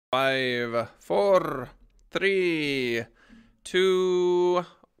5, 4, 3, 2,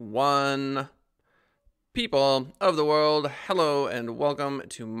 1. People of the world, hello and welcome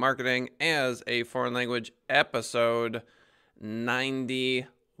to Marketing as a Foreign Language, episode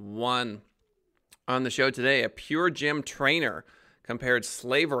 91. On the show today, a Pure Gym trainer compared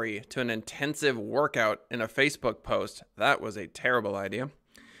slavery to an intensive workout in a Facebook post. That was a terrible idea.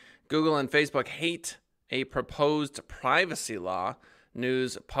 Google and Facebook hate a proposed privacy law.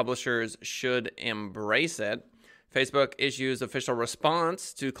 News publishers should embrace it. Facebook issues official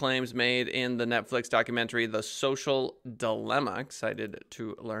response to claims made in the Netflix documentary The Social Dilemma. Excited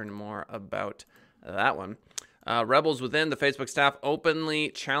to learn more about that one. Rebels within the Facebook staff openly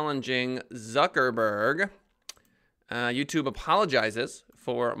challenging Zuckerberg. YouTube apologizes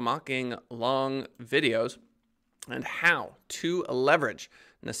for mocking long videos, and how to leverage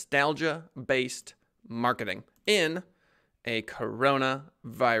nostalgia-based marketing in a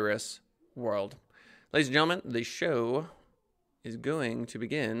coronavirus world. Ladies and gentlemen, the show is going to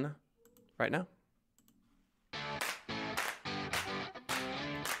begin right now.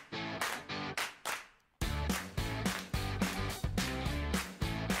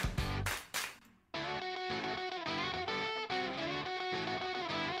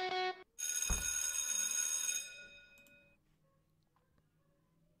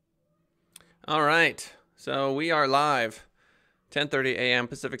 All right, so we are live, 10:30 a.m.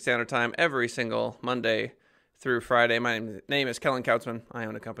 Pacific Standard Time, every single Monday through Friday. My name is Kellen Kautzman. I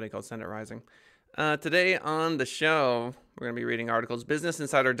own a company called Send It Rising. Today on the show, we're going to be reading articles.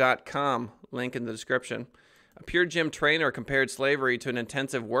 BusinessInsider.com, link in the description. A Pure Gym trainer compared slavery to an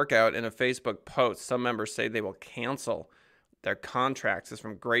intensive workout in a Facebook post. Some members say they will cancel their contracts. This is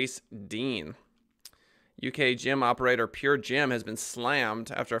from Grace Dean. UK gym operator Pure Gym has been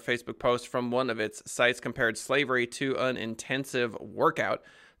slammed after a Facebook post from one of its sites compared slavery to an intensive workout.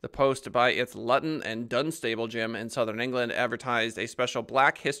 The post by its Luton and Dunstable gym in southern England advertised a special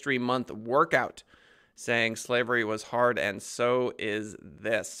Black History Month workout, saying slavery was hard and so is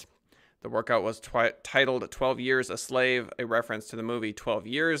this. The workout was titled 12 Years a Slave, a reference to the movie 12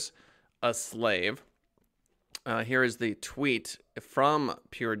 Years a Slave. Here is the tweet from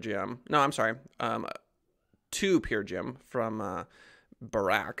Pure Gym. To Pure Gym from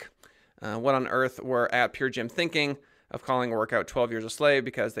Barack. What on earth were at Pure Gym thinking of calling a workout 12 Years a Slave,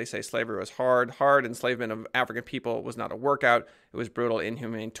 because they say slavery was hard. Enslavement of African people was not a workout. It was brutal,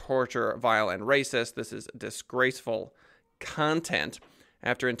 inhumane, torture, vile, and racist. This is disgraceful content.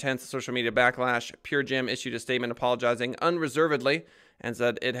 After intense social media backlash, Pure Gym issued a statement apologizing unreservedly and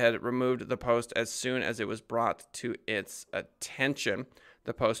said it had removed the post as soon as it was brought to its attention.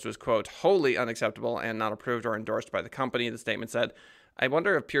 The post was, quote, wholly unacceptable and not approved or endorsed by the company. The statement said, I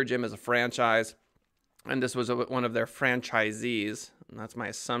wonder if Pure Gym is a franchise, and this was one of their franchisees. And that's my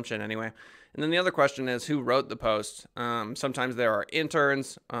assumption anyway. And then the other question is, who wrote the post? Sometimes there are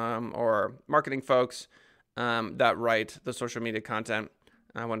interns or marketing folks that write the social media content.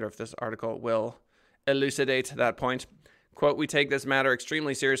 I wonder if this article will elucidate that point. Quote, we take this matter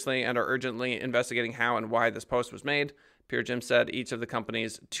extremely seriously and are urgently investigating how and why this post was made. Pure Gym said each of the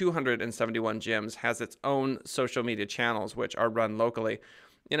company's 271 gyms has its own social media channels, which are run locally.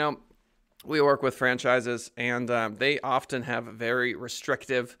 You know, we work with franchises, and they often have very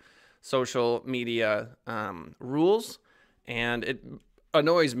restrictive social media rules, and it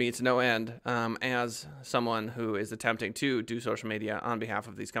annoys me to no end as someone who is attempting to do social media on behalf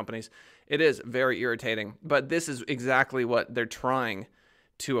of these companies. It is very irritating, but this is exactly what they're trying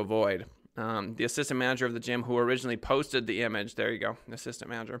to avoid. The assistant manager of the gym, who originally posted the image, there you go,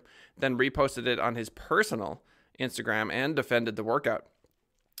 assistant manager, then reposted it on his personal Instagram and defended the workout.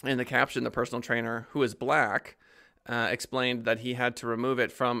 In the caption, the personal trainer, who is Black, explained that he had to remove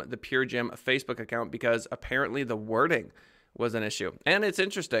it from the Pure Gym Facebook account because apparently the wording was an issue. And it's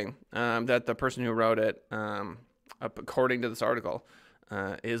interesting that the person who wrote it, according to this article,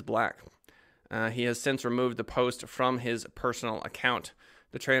 is Black. He has since removed the post from his personal account.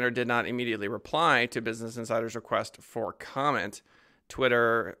 The trainer did not immediately reply to Business Insider's request for comment.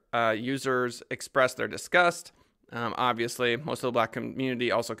 Twitter users expressed their disgust. Obviously, most of the Black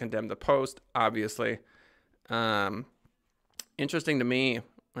community also condemned the post, obviously. Interesting to me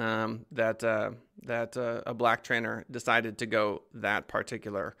that a Black trainer decided to go that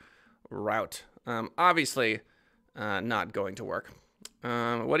particular route. Obviously, not going to work.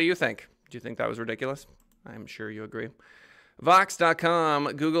 What do you think? Do you think that was ridiculous? I'm sure you agree.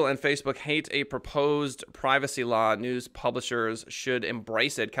 Vox.com, Google and Facebook hate a proposed privacy law. News publishers should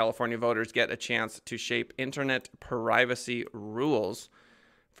embrace it. California voters get a chance to shape internet privacy rules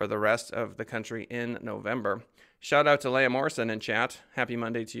for the rest of the country in November. Shout out to Leah Morrison in chat. Happy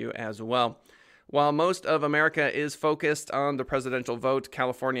Monday to you as well. While most of America is focused on the presidential vote,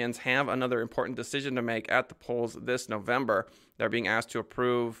 Californians have another important decision to make at the polls this November. They're being asked to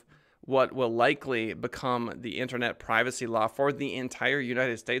approve what will likely become the internet privacy law for the entire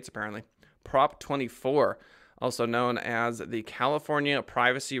United States, apparently. Prop 24, also known as the California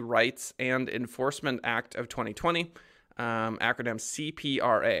Privacy Rights and Enforcement Act of 2020, acronym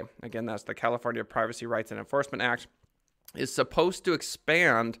CPRA. Again, that's the California Privacy Rights and Enforcement Act, is supposed to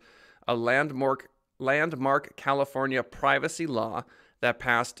expand a landmark California privacy law that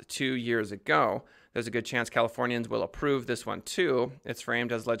passed 2 years ago. There's a good chance Californians will approve this one too. It's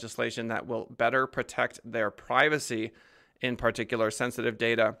framed as legislation that will better protect their privacy, in particular sensitive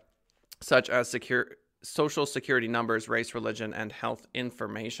data such as social security numbers, race, religion, and health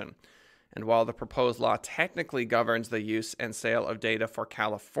information. And while the proposed law technically governs the use and sale of data for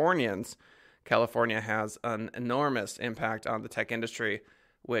Californians, California has an enormous impact on the tech industry,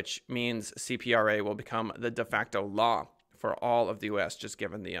 which means CPRA will become the de facto law for all of the U.S., just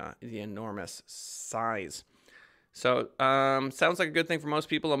given the enormous size. So sounds like a good thing for most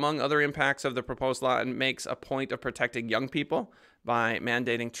people. Among other impacts of the proposed law, it makes a point of protecting young people by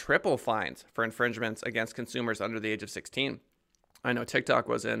mandating triple fines for infringements against consumers under the age of 16. I know TikTok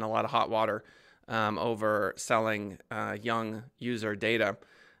was in a lot of hot water over selling young user data.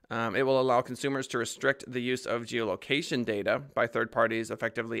 It will allow consumers to restrict the use of geolocation data by third parties,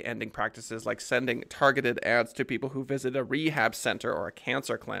 effectively ending practices like sending targeted ads to people who visit a rehab center or a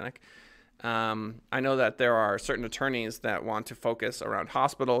cancer clinic. I know that there are certain attorneys that want to focus around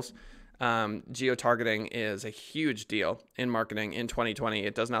hospitals. Geo-targeting is a huge deal in marketing in 2020.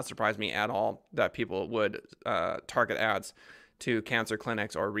 It does not surprise me at all that people would target ads to cancer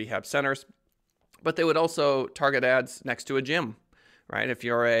clinics or rehab centers, but they would also target ads next to a gym. Right? If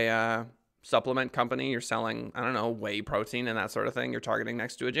you're a supplement company, you're selling, I don't know, whey protein and that sort of thing, you're targeting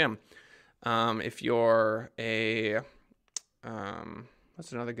next to a gym. If you're a,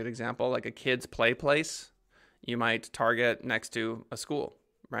 what's another good example? Like a kid's play place, you might target next to a school,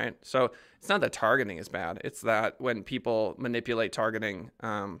 right? So it's not that targeting is bad. It's that when people manipulate targeting,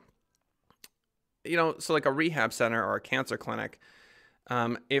 so like a rehab center or a cancer clinic,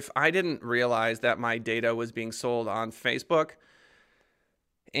 if I didn't realize that my data was being sold on Facebook,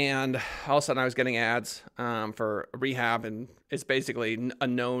 and all of a sudden I was getting ads for rehab, and it's basically a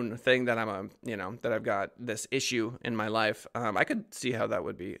known thing that that I've got this issue in my life. I could see how that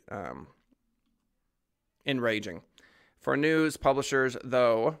would be enraging. For news publishers,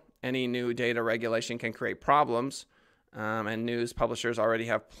 though, any new data regulation can create problems, and news publishers already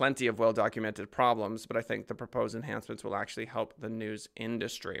have plenty of well-documented problems, but I think the proposed enhancements will actually help the news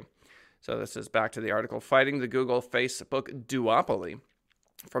industry. So this is back to the article, Fighting the Google-Facebook Duopoly.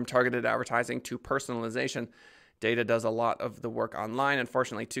 From targeted advertising to personalization, data does a lot of the work online.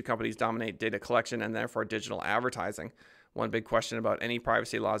 Unfortunately, two companies dominate data collection and therefore digital advertising. One big question about any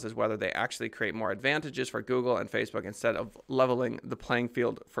privacy laws is whether they actually create more advantages for Google and Facebook instead of leveling the playing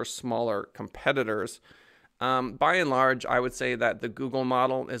field for smaller competitors. By and large, I would say that the Google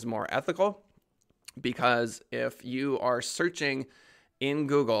model is more ethical, because if you are searching in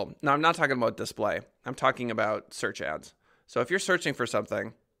Google, now I'm not talking about display, I'm talking about search ads. So if you're searching for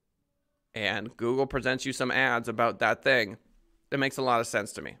something and Google presents you some ads about that thing, it makes a lot of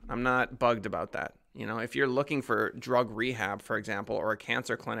sense to me. I'm not bugged about that. If you're looking for drug rehab, for example, or a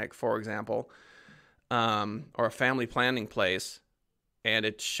cancer clinic, for example, or a family planning place, and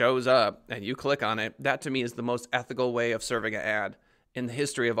it shows up and you click on it, that to me is the most ethical way of serving an ad in the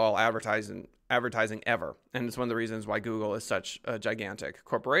history of all advertising ever. And it's one of the reasons why Google is such a gigantic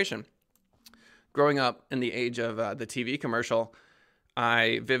corporation. Growing up in the age of the TV commercial,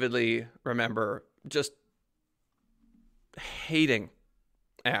 I vividly remember just hating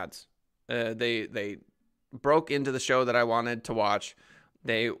ads. They broke into the show that I wanted to watch.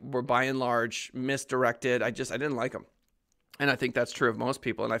 They were by and large misdirected. I didn't like them. And I think that's true of most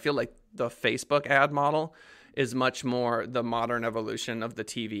people. And I feel like the Facebook ad model is much more the modern evolution of the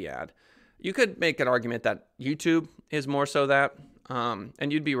TV ad. You could make an argument that YouTube is more so that,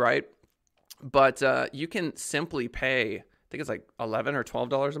 and you'd be right. But you can simply pay, I think it's like $11 or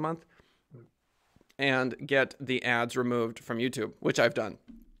 $12 a month, and get the ads removed from YouTube, which I've done.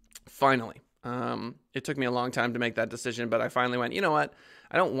 Finally. It took me a long time to make that decision, but I finally went, you know what?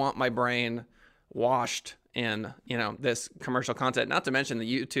 I don't want my brain washed in, this commercial content. Not to mention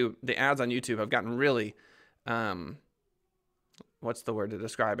the ads on YouTube have gotten really, what's the word to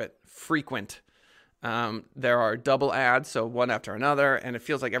describe it? Frequent. There are double ads, so one after another, and it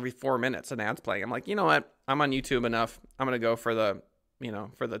feels like every 4 minutes an ad's playing. I'm like, you know what? I'm on YouTube enough. I'm going to go for the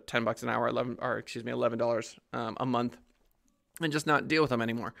for the $10 an hour, $11 a month, and just not deal with them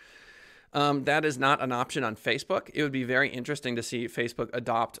anymore. That is not an option on Facebook. It would be very interesting to see Facebook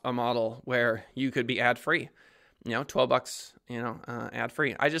adopt a model where you could be ad-free, $12,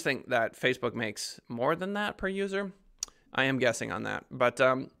 ad-free. I just think that Facebook makes more than that per user. I am guessing on that. But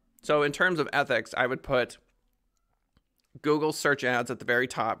so in terms of ethics, I would put Google search ads at the very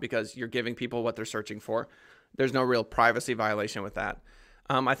top because you're giving people what they're searching for. There's no real privacy violation with that.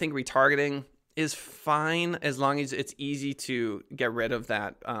 I think retargeting is fine as long as it's easy to get rid of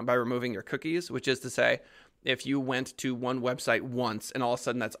that by removing your cookies, which is to say, if you went to one website once and all of a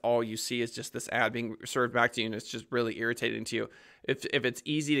sudden that's all you see is just this ad being served back to you and it's just really irritating to you. If it's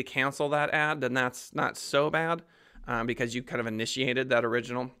easy to cancel that ad, then that's not so bad because you kind of initiated that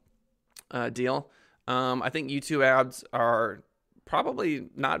original deal. I think YouTube ads are probably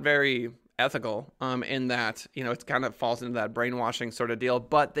not very ethical in that, it kind of falls into that brainwashing sort of deal,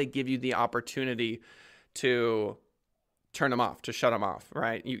 but they give you the opportunity to turn them off, to shut them off,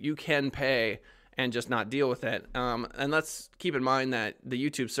 right? You can pay and just not deal with it. And let's keep in mind that the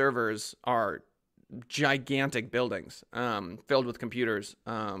YouTube servers are gigantic buildings filled with computers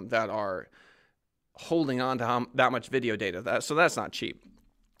that are holding on to that much video data. So that's not cheap.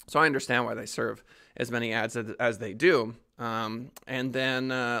 So I understand why they serve as many ads as they do. And then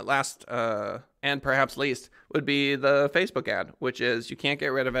last and perhaps least would be the Facebook ad, which is you can't get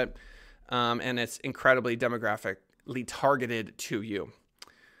rid of it. And it's incredibly demographically targeted to you.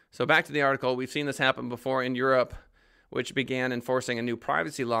 So back to the article, we've seen this happen before in Europe, which began enforcing a new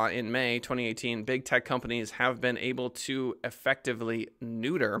privacy law in May 2018. Big tech companies have been able to effectively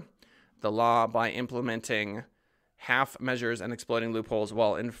neuter the law by implementing half measures and exploiting loopholes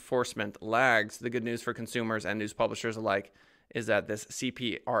while enforcement lags. The good news for consumers and news publishers alike is that this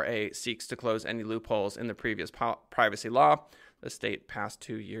CPRA seeks to close any loopholes in the previous privacy law the state passed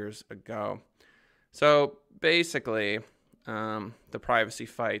 2 years ago. So basically, the privacy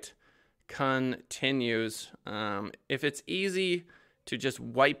fight continues. If it's easy to just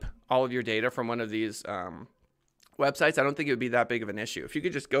wipe all of your data from one of these websites, I don't think it would be that big of an issue. If you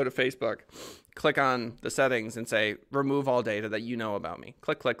could just go to Facebook, click on the settings and say, remove all data that you know about me.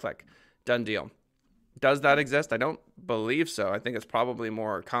 Click, click, click. Done deal. Does that exist? I don't believe so. I think it's probably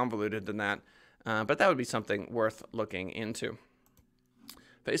more convoluted than that. But that would be something worth looking into.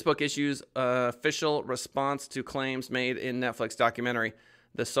 Facebook issues official response to claims made in Netflix documentary,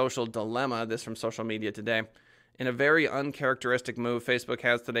 The Social Dilemma, this from Social Media Today. In a very uncharacteristic move, Facebook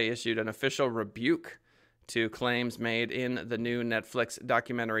has today issued an official rebuke to claims made in the new Netflix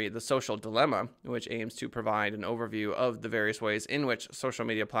documentary, The Social Dilemma, which aims to provide an overview of the various ways in which social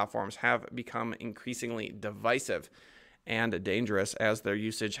media platforms have become increasingly divisive and dangerous as their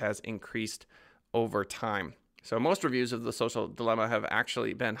usage has increased over time. So most reviews of The Social Dilemma have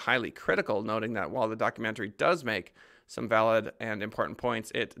actually been highly critical, noting that while the documentary does make some valid and important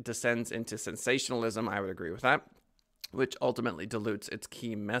points, it descends into sensationalism. I would agree with that, which ultimately dilutes its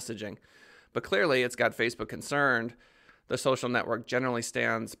key messaging. But clearly, it's got Facebook concerned. The social network generally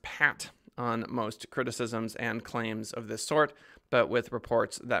stands pat on most criticisms and claims of this sort, but with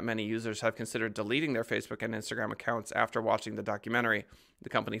reports that many users have considered deleting their Facebook and Instagram accounts after watching the documentary, the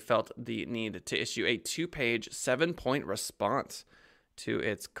company felt the need to issue a 2-page, 7-point response to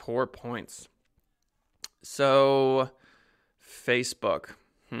its core points. So, Facebook.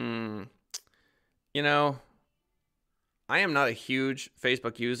 I am not a huge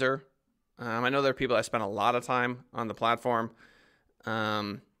Facebook user. I know there are people that spend a lot of time on the platform.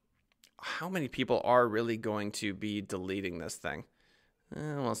 How many people are really going to be deleting this thing?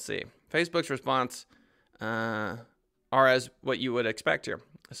 We'll see. Facebook's response are as what you would expect here.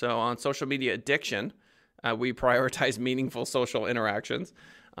 So on social media addiction, we prioritize meaningful social interactions.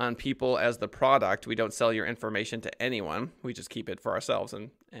 On people as the product, we don't sell your information to anyone. We just keep it for ourselves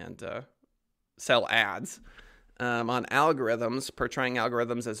and sell ads. On algorithms, portraying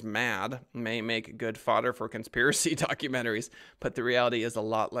algorithms as mad may make good fodder for conspiracy documentaries, but the reality is a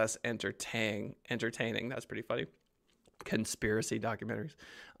lot less entertaining. That's pretty funny. Conspiracy documentaries.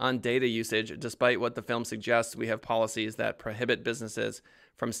 On data usage, despite what the film suggests, we have policies that prohibit businesses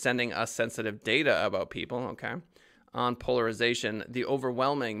from sending us sensitive data about people. Okay. On polarization, the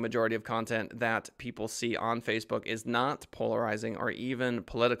overwhelming majority of content that people see on Facebook is not polarizing or even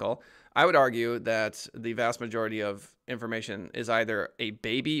political. I would argue that the vast majority of information is either a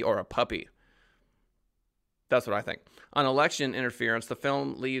baby or a puppy. That's what I think. On election interference, the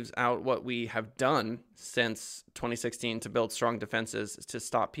film leaves out what we have done since 2016 to build strong defenses to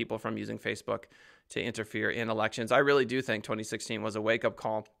stop people from using Facebook to interfere in elections. I really do think 2016 was a wake-up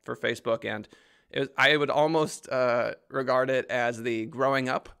call for Facebook, and I would almost regard it as the growing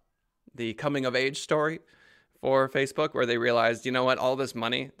up, the coming of age story for Facebook, where they realized, you know what, all this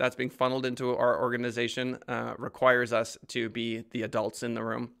money that's being funneled into our organization requires us to be the adults in the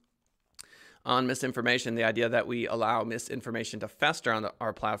room. On misinformation, the idea that we allow misinformation to fester on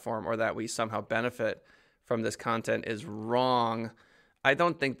our platform or that we somehow benefit from this content is wrong. I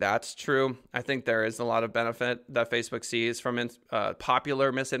don't think that's true. I think there is a lot of benefit that Facebook sees from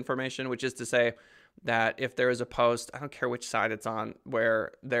popular misinformation, which is to say that if there is a post, I don't care which side it's on,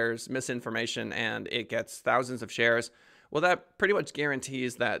 where there's misinformation and it gets thousands of shares, well, that pretty much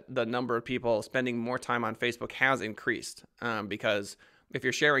guarantees that the number of people spending more time on Facebook has increased, because if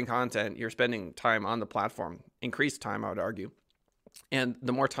you're sharing content, you're spending time on the platform, increased time, I would argue. And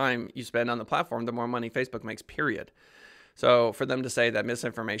the more time you spend on the platform, the more money Facebook makes, period. So for them to say that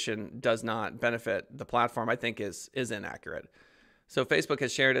misinformation does not benefit the platform, I think is inaccurate. So Facebook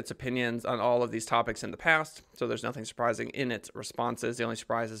has shared its opinions on all of these topics in the past, so there's nothing surprising in its responses. The only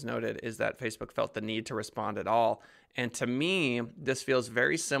surprise, as noted, is that Facebook felt the need to respond at all. And to me, this feels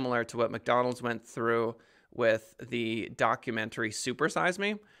very similar to what McDonald's went through with the documentary Super Size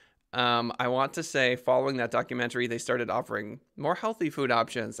Me. I want to say following that documentary, they started offering more healthy food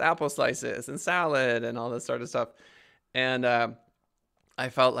options, apple slices and salad and all this sort of stuff. And I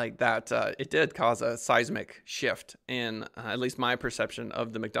felt like that it did cause a seismic shift in at least my perception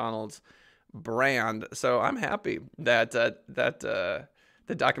of the McDonald's brand. So I'm happy that the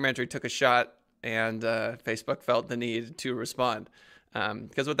documentary took a shot and Facebook felt the need to respond.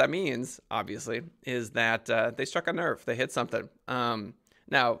 Because what that means, obviously, is that they struck a nerve. They hit something.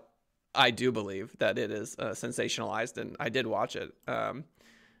 Now, I do believe that it is sensationalized, and I did watch it.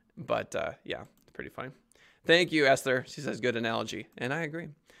 But yeah, it's pretty funny. Thank you, Esther. She says, good analogy. And I agree.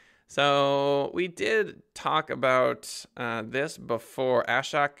 So we did talk about this before.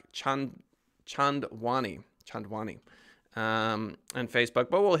 Ashok Chandwani. And Facebook,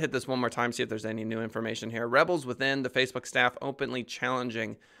 but we'll hit this one more time, see if there's any new information here. Rebels within the Facebook staff openly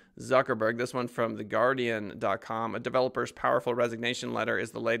challenging Zuckerberg. This one from TheGuardian.com. A developer's powerful resignation letter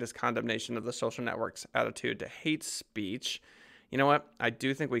is the latest condemnation of the social network's attitude to hate speech. You know what? I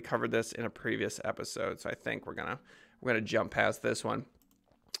do think we covered this in a previous episode, so I think we're gonna jump past this one.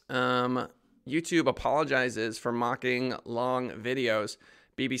 YouTube apologizes for mocking long videos.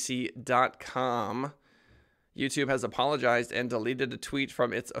 BBC.com. YouTube has apologized and deleted a tweet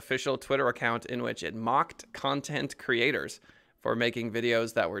from its official Twitter account in which it mocked content creators for making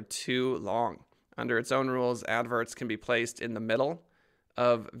videos that were too long. Under its own rules, adverts can be placed in the middle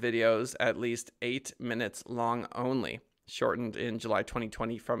of videos at least 8 minutes long only, shortened in July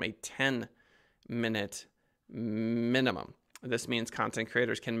 2020 from a 10-minute minimum. This means content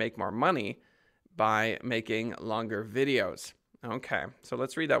creators can make more money by making longer videos. Okay, so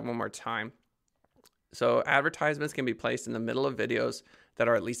let's read that one more time. So advertisements can be placed in the middle of videos that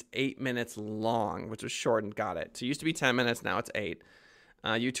are at least 8 minutes long, which was shortened. Got it. So it used to be 10 minutes. Now it's 8.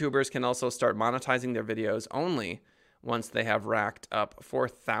 YouTubers can also start monetizing their videos only once they have racked up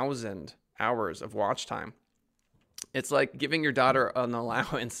 4,000 hours of watch time. It's like giving your daughter an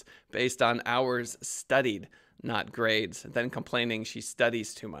allowance based on hours studied, not grades, then complaining she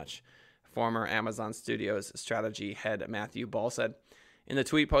studies too much. Former Amazon Studios strategy head Matthew Ball said. In the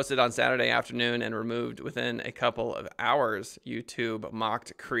tweet posted on Saturday afternoon and removed within a couple of hours, YouTube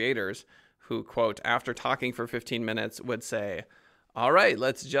mocked creators who, quote, after talking for 15 minutes would say, all right,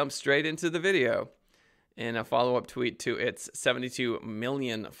 let's jump straight into the video. In a follow-up tweet to its 72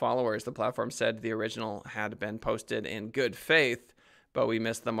 million followers, the platform said the original had been posted in good faith, but we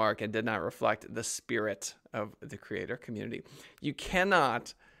missed the mark and did not reflect the spirit of the creator community. You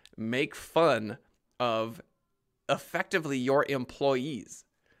cannot make fun of effectively your employees.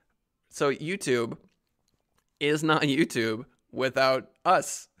 So YouTube is not YouTube without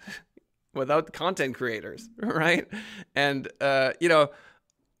us, without content creators, right? And,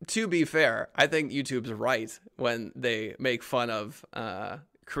 to be fair, I think YouTube's right when they make fun of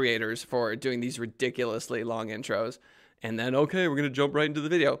creators for doing these ridiculously long intros and then, okay, we're going to jump right into the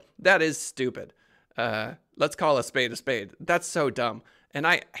video. That is stupid. Let's call a spade a spade. That's so dumb. And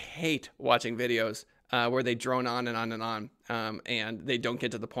I hate watching videos where they drone on and on and on, and they don't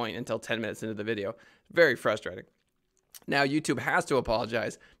get to the point until 10 minutes into the video. Very frustrating. Now, YouTube has to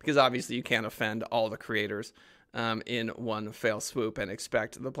apologize because obviously you can't offend all the creators in one fell swoop and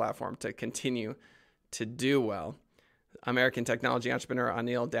expect the platform to continue to do well. American technology entrepreneur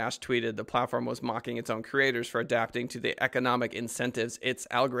Anil Dash tweeted the platform was mocking its own creators for adapting to the economic incentives its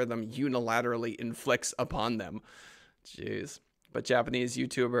algorithm unilaterally inflicts upon them. Jeez. But Japanese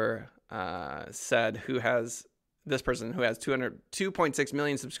YouTuber said this person who has 2.6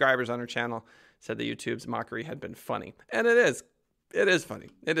 million subscribers on her channel said that YouTube's mockery had been funny. And it is. It is funny.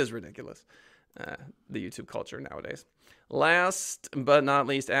 It is ridiculous. The YouTube culture nowadays. Last but not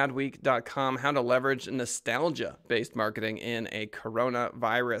least, adweek.com, how to leverage nostalgia-based marketing in a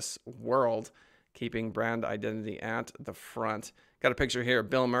coronavirus world, keeping brand identity at the front. Got a picture here of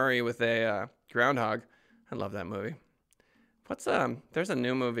Bill Murray with a groundhog. I love that movie. There's a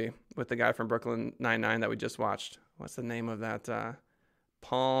new movie with the guy from Brooklyn Nine-Nine that we just watched. What's the name of that?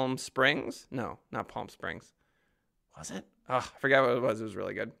 Palm Springs? No, not Palm Springs. Was it? Oh, I forgot what it was. It was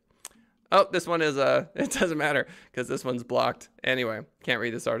really good. Oh, this one is, it doesn't matter because this one's blocked. Anyway, can't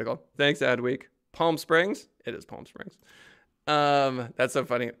read this article. Thanks, Adweek. Palm Springs? It is Palm Springs. That's so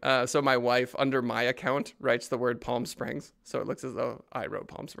funny. So my wife, under my account, writes the word Palm Springs. So it looks as though I wrote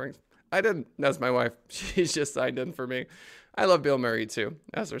Palm Springs. I didn't. That's my wife. She's just signed in for me. I love Bill Murray, too.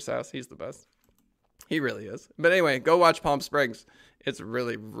 Esther Sass. He's the best. He really is. But anyway, go watch Palm Springs. It's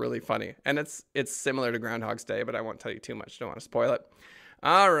really, really funny. And it's similar to Groundhog's Day, but I won't tell you too much. Don't want to spoil it.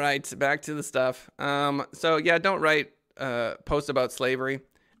 All right, back to the stuff. So yeah, don't write posts about slavery,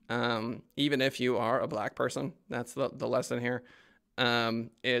 even if you are a black person. That's the lesson here.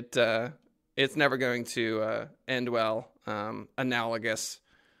 It's never going to end well. Analogous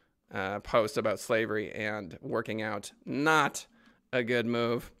posts about slavery and working out, not a good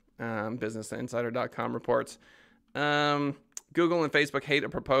move. BusinessInsider.com reports. Google and Facebook hate a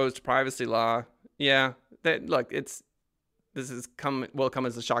proposed privacy law. Yeah, will come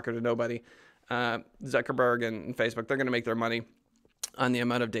as a shocker to nobody. Zuckerberg and Facebook, they're going to make their money on the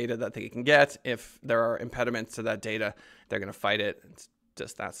amount of data that they can get. If there are impediments to that data, they're going to fight it. It's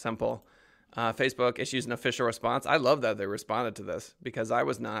just that simple. Facebook issues an official response. I love that they responded to this because I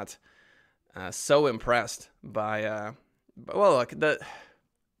was not so impressed by. Well, look,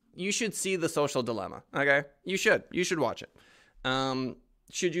 you should see The Social Dilemma. Okay, you should watch it.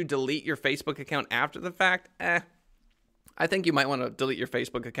 Should you delete your Facebook account after the fact? I think you might want to delete your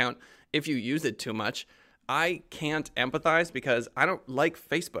Facebook account if you use it too much. I can't empathize because I don't like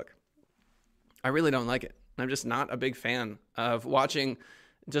Facebook. I really don't like it. I'm just not a big fan of watching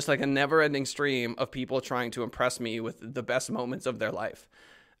just like a never-ending stream of people trying to impress me with the best moments of their life.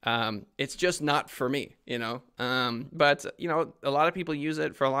 It's just not for me, you know. But, you know, a lot of people use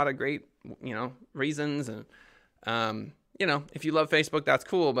it for a lot of great, you know, reasons. And, you know, if you love Facebook, that's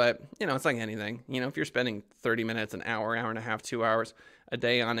cool. But, you know, it's like anything. You know, if you're spending 30 minutes, an hour and a half, 2 hours a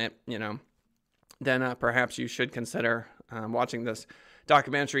day on it, you know, then perhaps you should consider watching this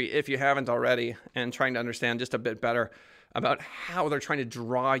documentary if you haven't already and trying to understand just a bit better about how they're trying to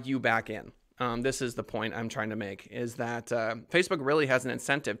draw you back in. This is the point I'm trying to make, is that Facebook really has an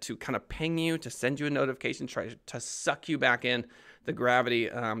incentive to kind of ping you, to send you a notification, try to suck you back in the gravity,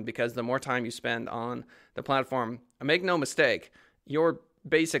 because the more time you spend on the platform, make no mistake, you're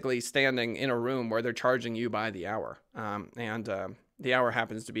basically standing in a room where they're charging you by the hour. And the hour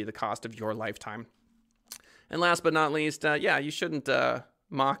happens to be the cost of your lifetime. And last but not least, you shouldn't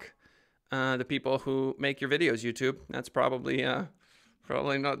mock the people who make your videos, YouTube. That's probably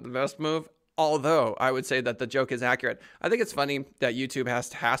not the best move. Although I would say that the joke is accurate. I think it's funny that YouTube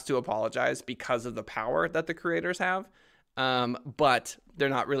has to apologize because of the power that the creators have. But they're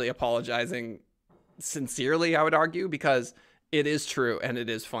not really apologizing sincerely, I would argue, because it is true and it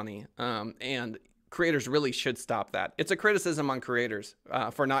is funny. And creators really should stop that. It's a criticism on creators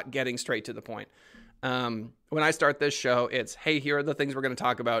for not getting straight to the point. When I start this show, it's, hey, here are the things we're going to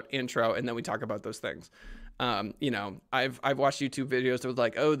talk about, intro, and then we talk about those things. You know, I've watched YouTube videos that was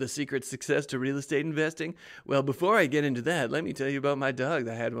like, oh, the secret success to real estate investing. Well, before I get into that, let me tell you about my dog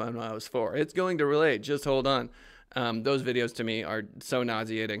that I had when I was 4. It's going to relate. Just hold on. Those videos to me are so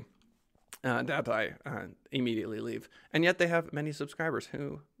nauseating that I immediately leave. And yet they have many subscribers.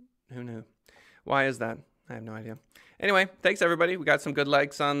 Who knew? Why is that? I have no idea. Anyway, thanks everybody. We got some good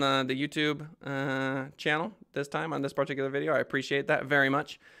likes on the YouTube channel this time on this particular video. I appreciate that very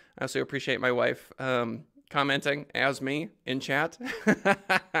much. I also appreciate my wife commenting as me in chat.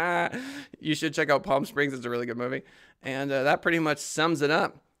 You should check out Palm Springs. It's a really good movie. And that pretty much sums it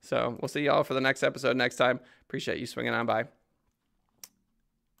up. So we'll see y'all for the next episode next time. Appreciate you swinging on by.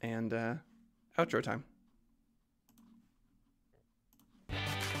 And outro time.